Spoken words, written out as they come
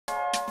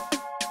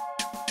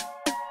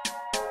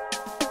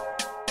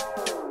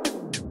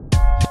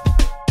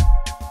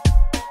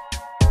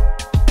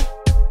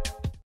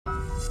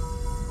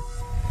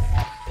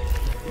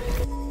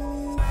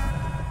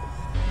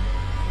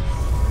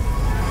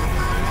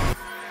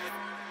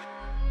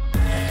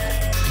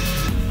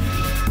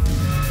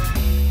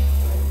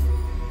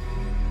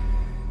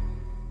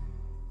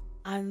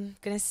I'm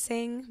going to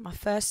sing my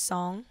first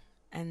song,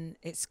 and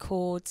it's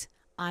called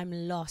I'm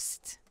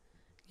Lost,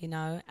 you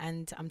know,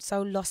 and I'm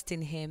so lost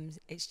in him.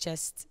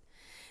 It's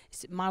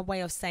my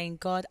way of saying,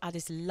 God, I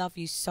just love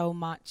you so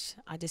much.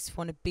 I just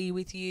want to be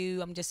with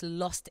you. I'm just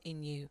lost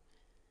in you.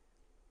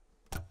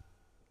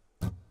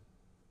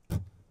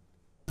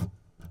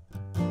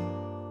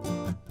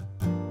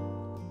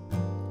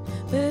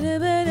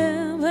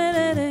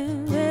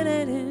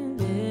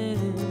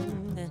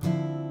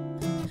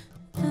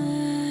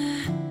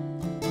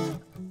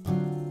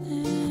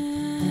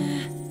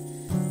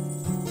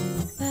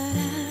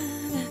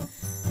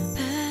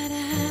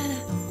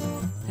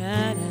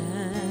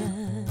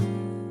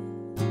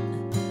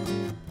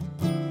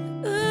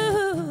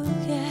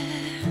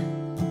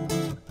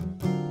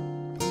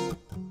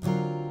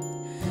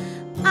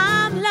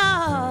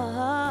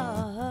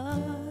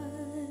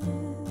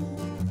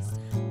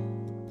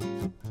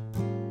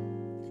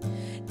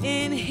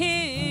 In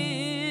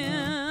him,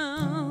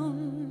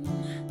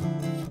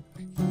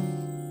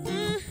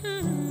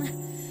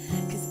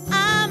 'cause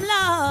I'm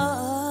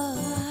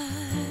lost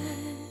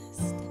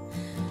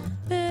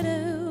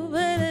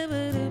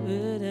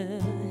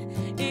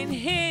in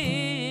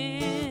him.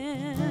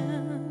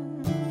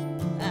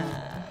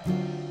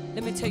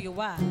 Let me tell you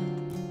why.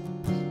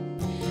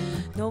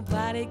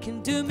 Nobody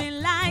can do me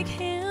like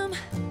him.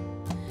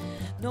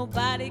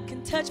 Nobody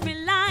can touch me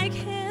like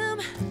him.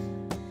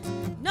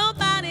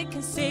 Nobody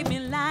can save me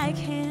like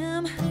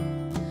him.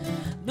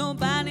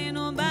 Nobody,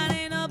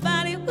 nobody,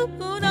 nobody,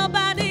 ooh,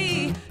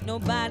 nobody.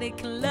 Nobody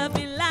can love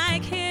me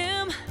like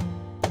him.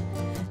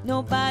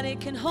 Nobody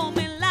can hold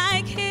me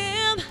like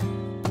him.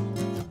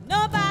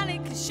 Nobody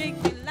can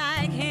shake me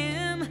like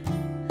him.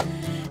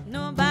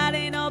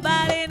 Nobody,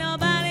 nobody,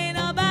 nobody,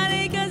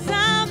 nobody, 'cause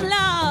I'm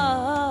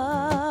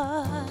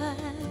lost.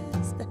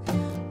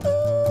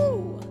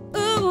 Ooh,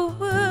 ooh,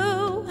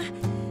 ooh,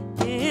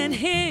 in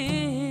him.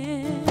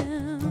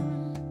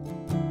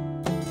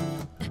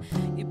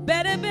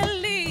 Better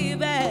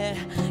believe it,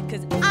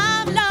 'cause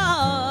I'm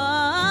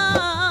lost.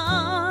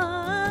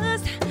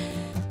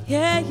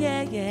 Yeah,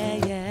 yeah, yeah,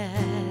 yeah.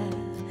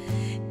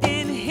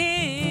 In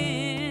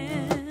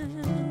him.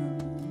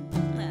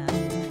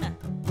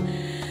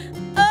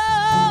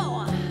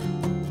 Oh,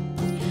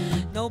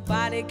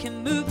 nobody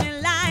can move me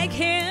like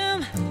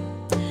him.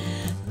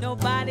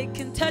 Nobody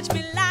can touch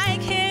me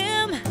like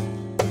him.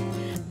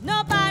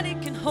 Nobody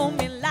can hold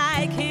me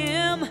like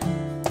him.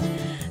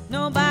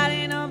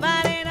 Nobody,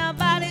 nobody,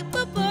 nobody,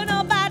 boo-boo,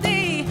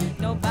 nobody.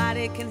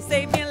 Nobody can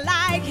save me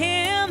like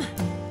him.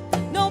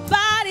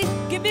 Nobody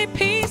give me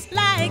peace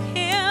like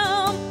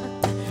him.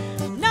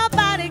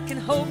 Nobody can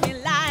hold me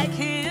like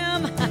him.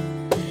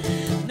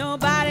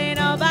 Nobody,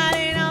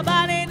 nobody,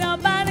 nobody,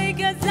 nobody,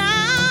 'cause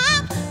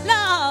I'm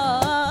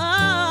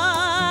lost.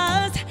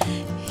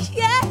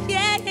 Yeah,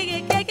 yeah, yeah,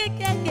 yeah, yeah,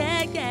 yeah,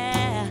 yeah,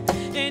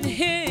 yeah. In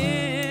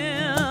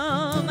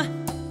him.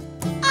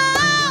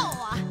 Oh,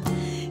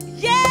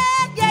 yeah.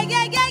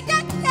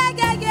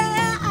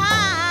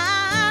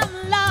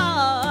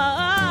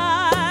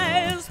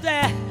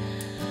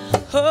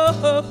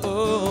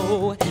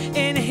 Oh,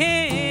 in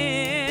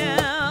him.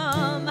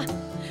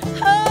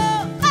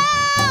 Oh,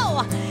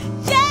 oh,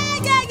 yeah,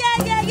 yeah, yeah,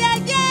 yeah, yeah,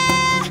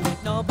 yeah.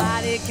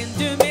 Nobody can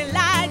do me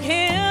like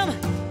him.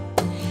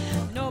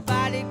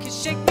 Nobody can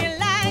shake me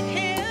like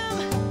him.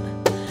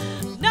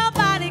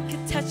 Nobody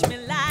can touch me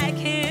like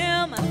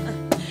him.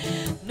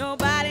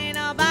 Nobody,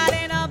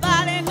 nobody,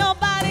 nobody,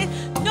 nobody,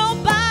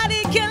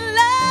 nobody can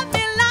love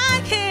me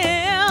like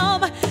him.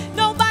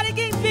 Nobody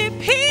can be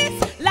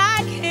peace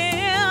like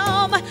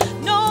him.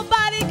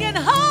 Nobody can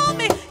hold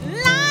me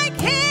like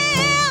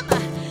him.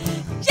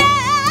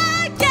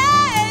 Yeah,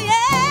 yeah,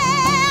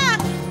 yeah.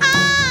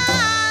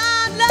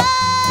 I'm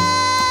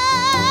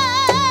lost.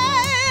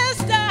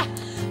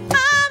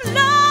 I'm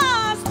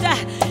lost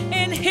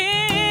in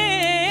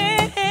him.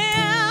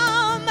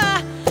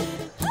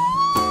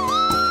 Ooh,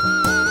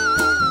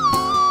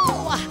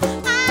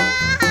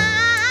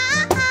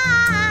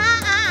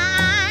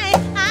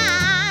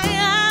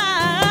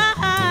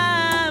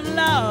 I'm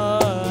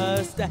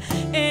lost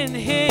in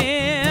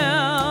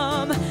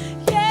him.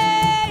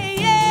 Yeah,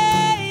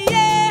 yeah,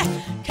 yeah.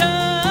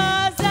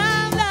 'Cause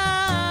I'm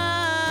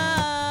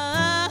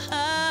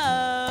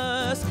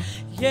lost.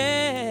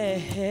 Yeah,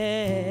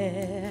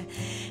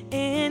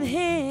 in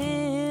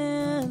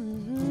him.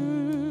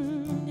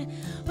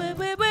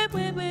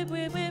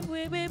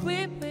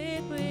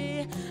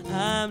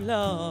 I'm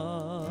lost.